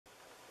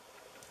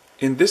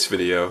In this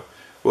video,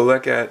 we'll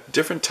look at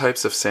different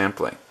types of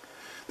sampling.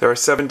 There are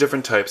 7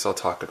 different types I'll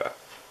talk about.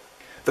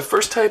 The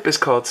first type is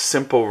called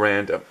simple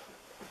random.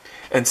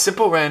 And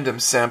simple random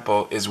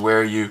sample is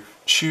where you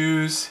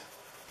choose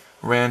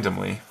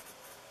randomly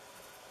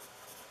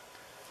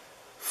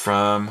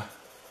from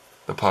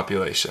the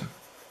population.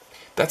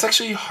 That's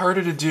actually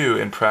harder to do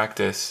in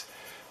practice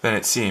than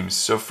it seems.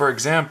 So for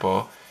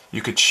example,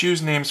 you could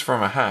choose names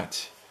from a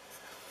hat.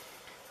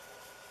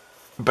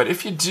 But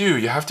if you do,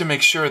 you have to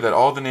make sure that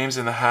all the names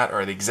in the hat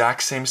are the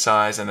exact same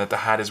size and that the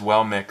hat is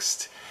well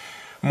mixed.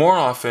 More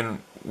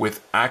often,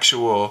 with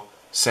actual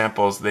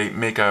samples, they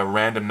make a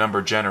random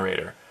number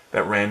generator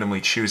that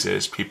randomly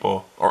chooses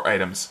people or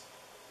items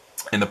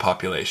in the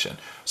population.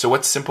 So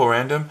what's simple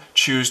random?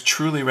 Choose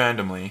truly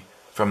randomly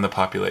from the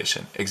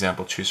population.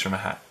 Example, choose from a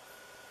hat.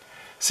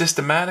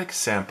 Systematic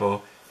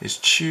sample is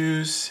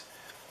choose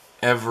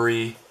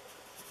every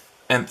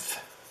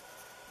nth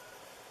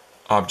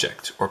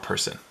object or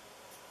person.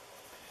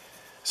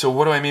 So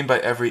what do I mean by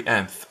every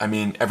nth? I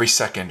mean every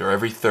second, or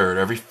every third, or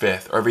every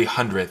fifth, or every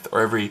hundredth,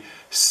 or every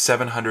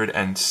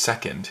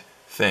 702nd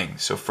thing.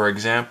 So for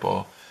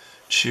example,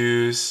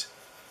 choose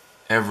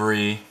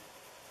every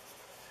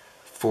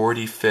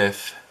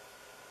 45th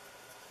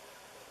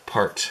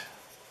part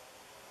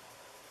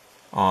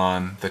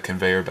on the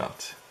conveyor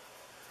belt.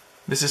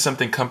 This is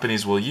something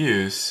companies will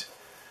use,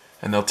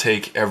 and they'll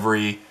take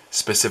every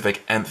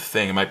specific nth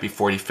thing. It might be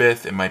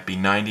 45th, it might be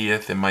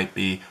 90th, it might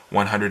be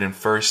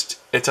 101st.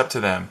 It's up to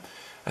them.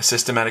 A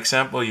systematic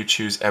sample, you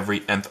choose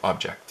every nth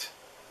object.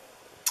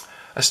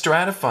 A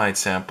stratified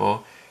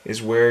sample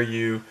is where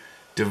you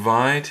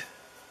divide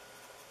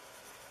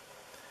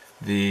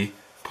the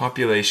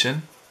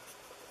population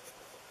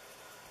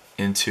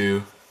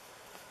into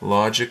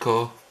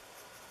logical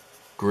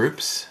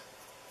groups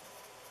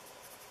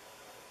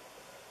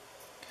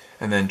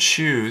and then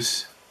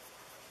choose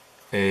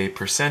a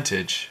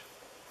percentage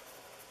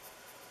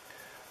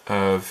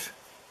of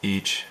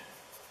each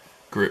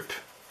group.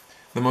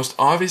 The most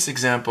obvious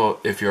example,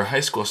 if you're a high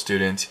school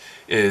student,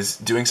 is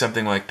doing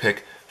something like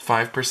pick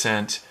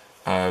 5%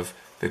 of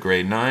the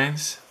grade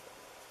 9s,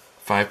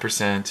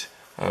 5%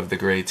 of the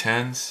grade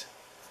 10s,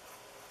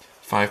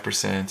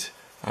 5%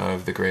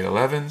 of the grade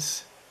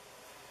 11s,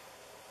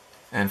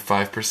 and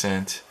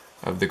 5%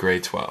 of the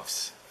grade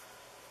 12s.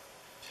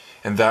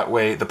 And that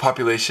way the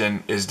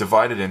population is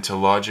divided into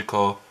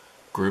logical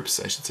groups,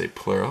 I should say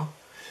plural,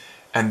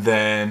 and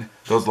then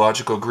those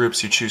logical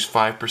groups, you choose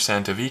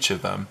 5% of each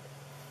of them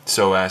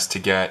so as to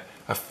get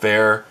a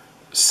fair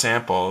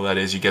sample. That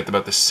is, you get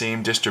about the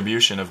same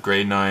distribution of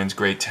grade 9s,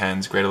 grade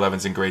 10s, grade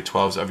 11s, and grade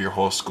 12s of your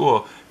whole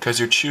school, because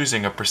you're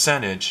choosing a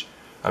percentage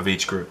of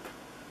each group.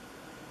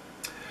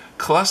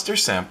 Cluster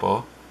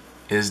sample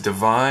is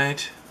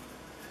divide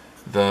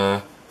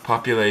the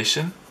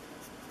population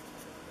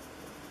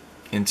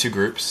into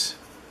groups,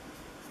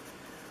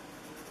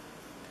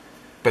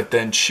 but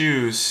then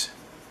choose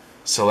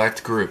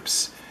select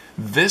groups.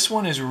 This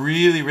one is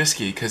really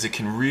risky because it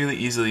can really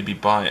easily be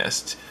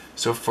biased.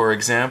 So for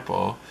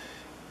example,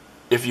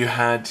 if you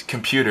had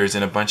computers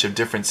in a bunch of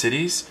different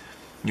cities,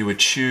 you would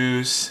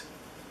choose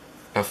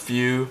a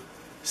few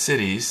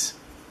cities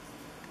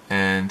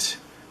and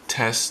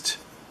test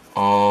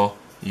all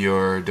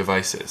your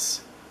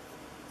devices.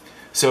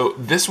 So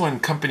this one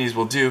companies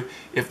will do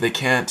if they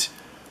can't,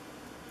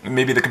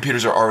 maybe the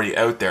computers are already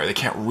out there, they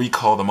can't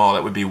recall them all,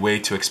 that would be way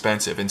too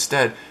expensive.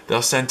 Instead,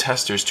 they'll send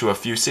testers to a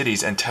few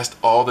cities and test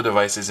all the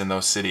devices in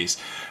those cities.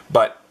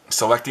 But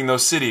selecting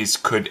those cities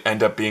could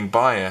end up being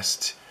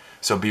biased,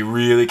 so be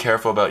really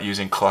careful about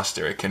using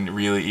cluster. It can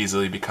really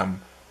easily become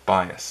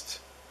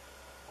biased.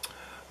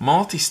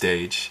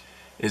 Multi-stage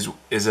is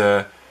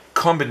a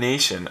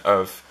combination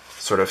of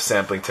sort of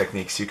sampling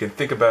techniques. You can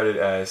think about it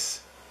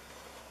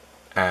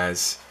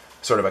as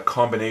sort of a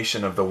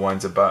combination of the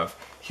ones above.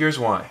 Here's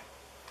why.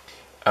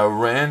 A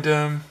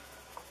random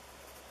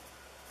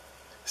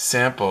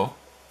sample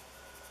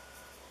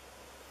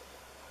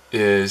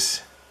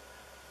is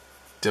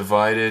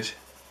divided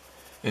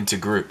into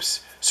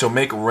groups. So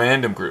make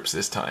random groups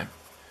this time.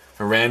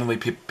 Randomly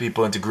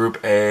people into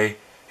group A,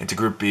 into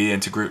group B,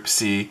 into group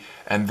C,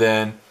 and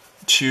then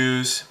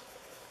choose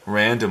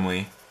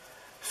randomly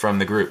from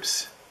the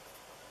groups.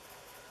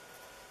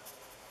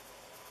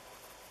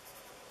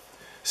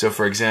 So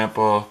for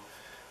example,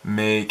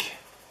 make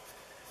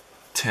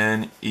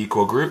 10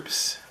 equal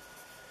groups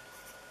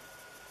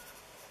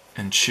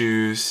and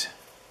choose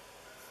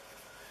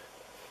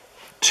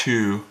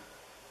 2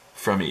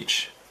 from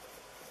each.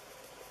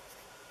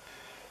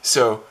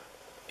 So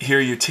here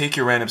you take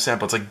your random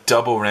sample, it's like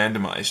double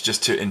randomized,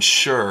 just to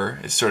ensure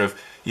it's sort of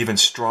even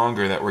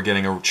stronger that we're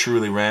getting a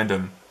truly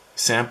random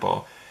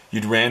sample.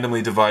 You'd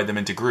randomly divide them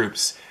into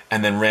groups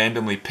and then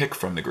randomly pick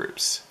from the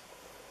groups.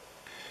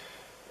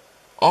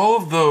 All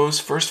of those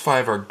first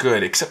 5 are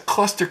good, except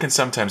cluster can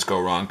sometimes go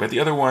wrong, but the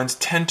other ones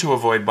tend to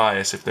avoid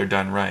bias if they're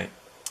done right.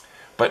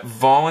 But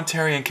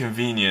voluntary and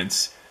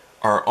convenience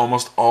are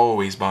almost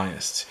always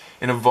biased.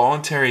 In a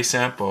voluntary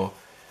sample,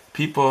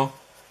 people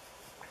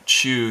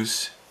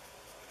choose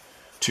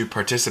to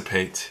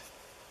participate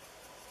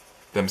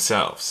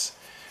themselves.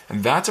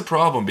 And that's a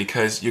problem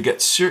because you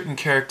get certain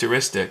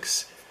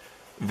characteristics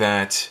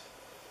that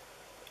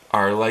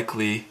are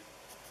likely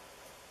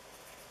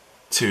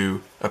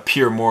to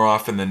appear more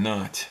often than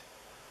not.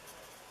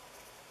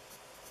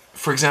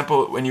 For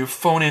example, when you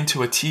phone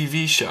into a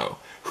TV show,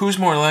 who's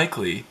more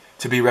likely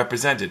to be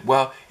represented?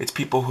 Well, it's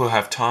people who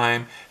have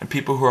time and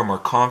people who are more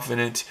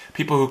confident,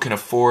 people who can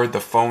afford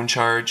the phone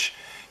charge.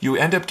 You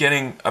end up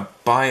getting a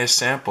biased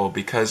sample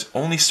because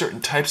only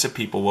certain types of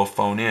people will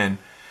phone in,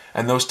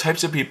 and those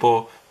types of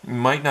people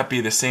might not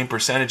be the same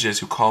percentages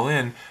who call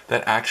in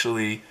that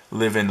actually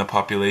live in the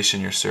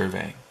population you're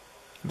surveying.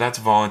 That's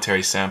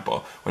voluntary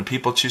sample. When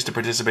people choose to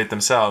participate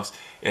themselves,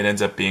 it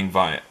ends up being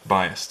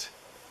biased.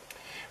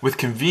 With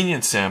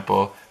convenience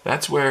sample,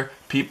 that's where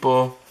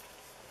people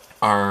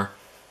are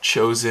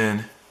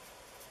chosen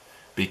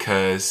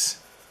because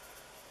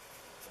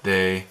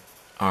they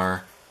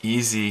are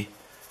easy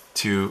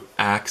to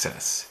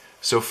access.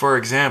 So for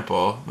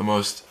example, the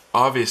most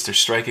obvious or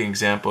striking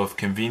example of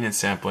convenience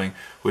sampling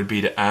would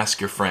be to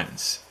ask your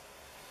friends.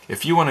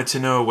 If you wanted to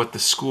know what the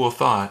school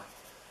thought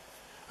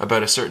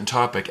about a certain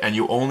topic and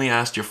you only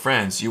asked your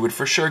friends, you would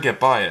for sure get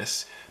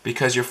bias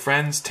because your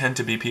friends tend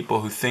to be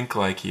people who think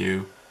like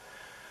you,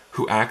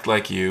 who act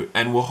like you,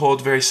 and will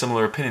hold very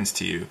similar opinions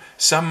to you.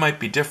 Some might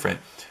be different,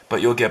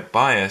 but you'll get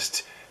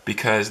biased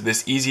because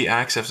this easy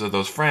access of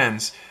those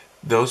friends,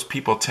 those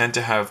people tend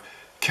to have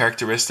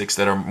characteristics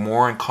that are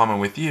more in common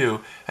with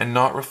you and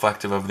not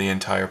reflective of the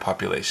entire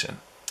population.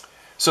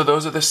 So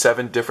those are the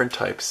 7 different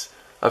types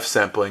of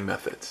sampling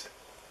methods.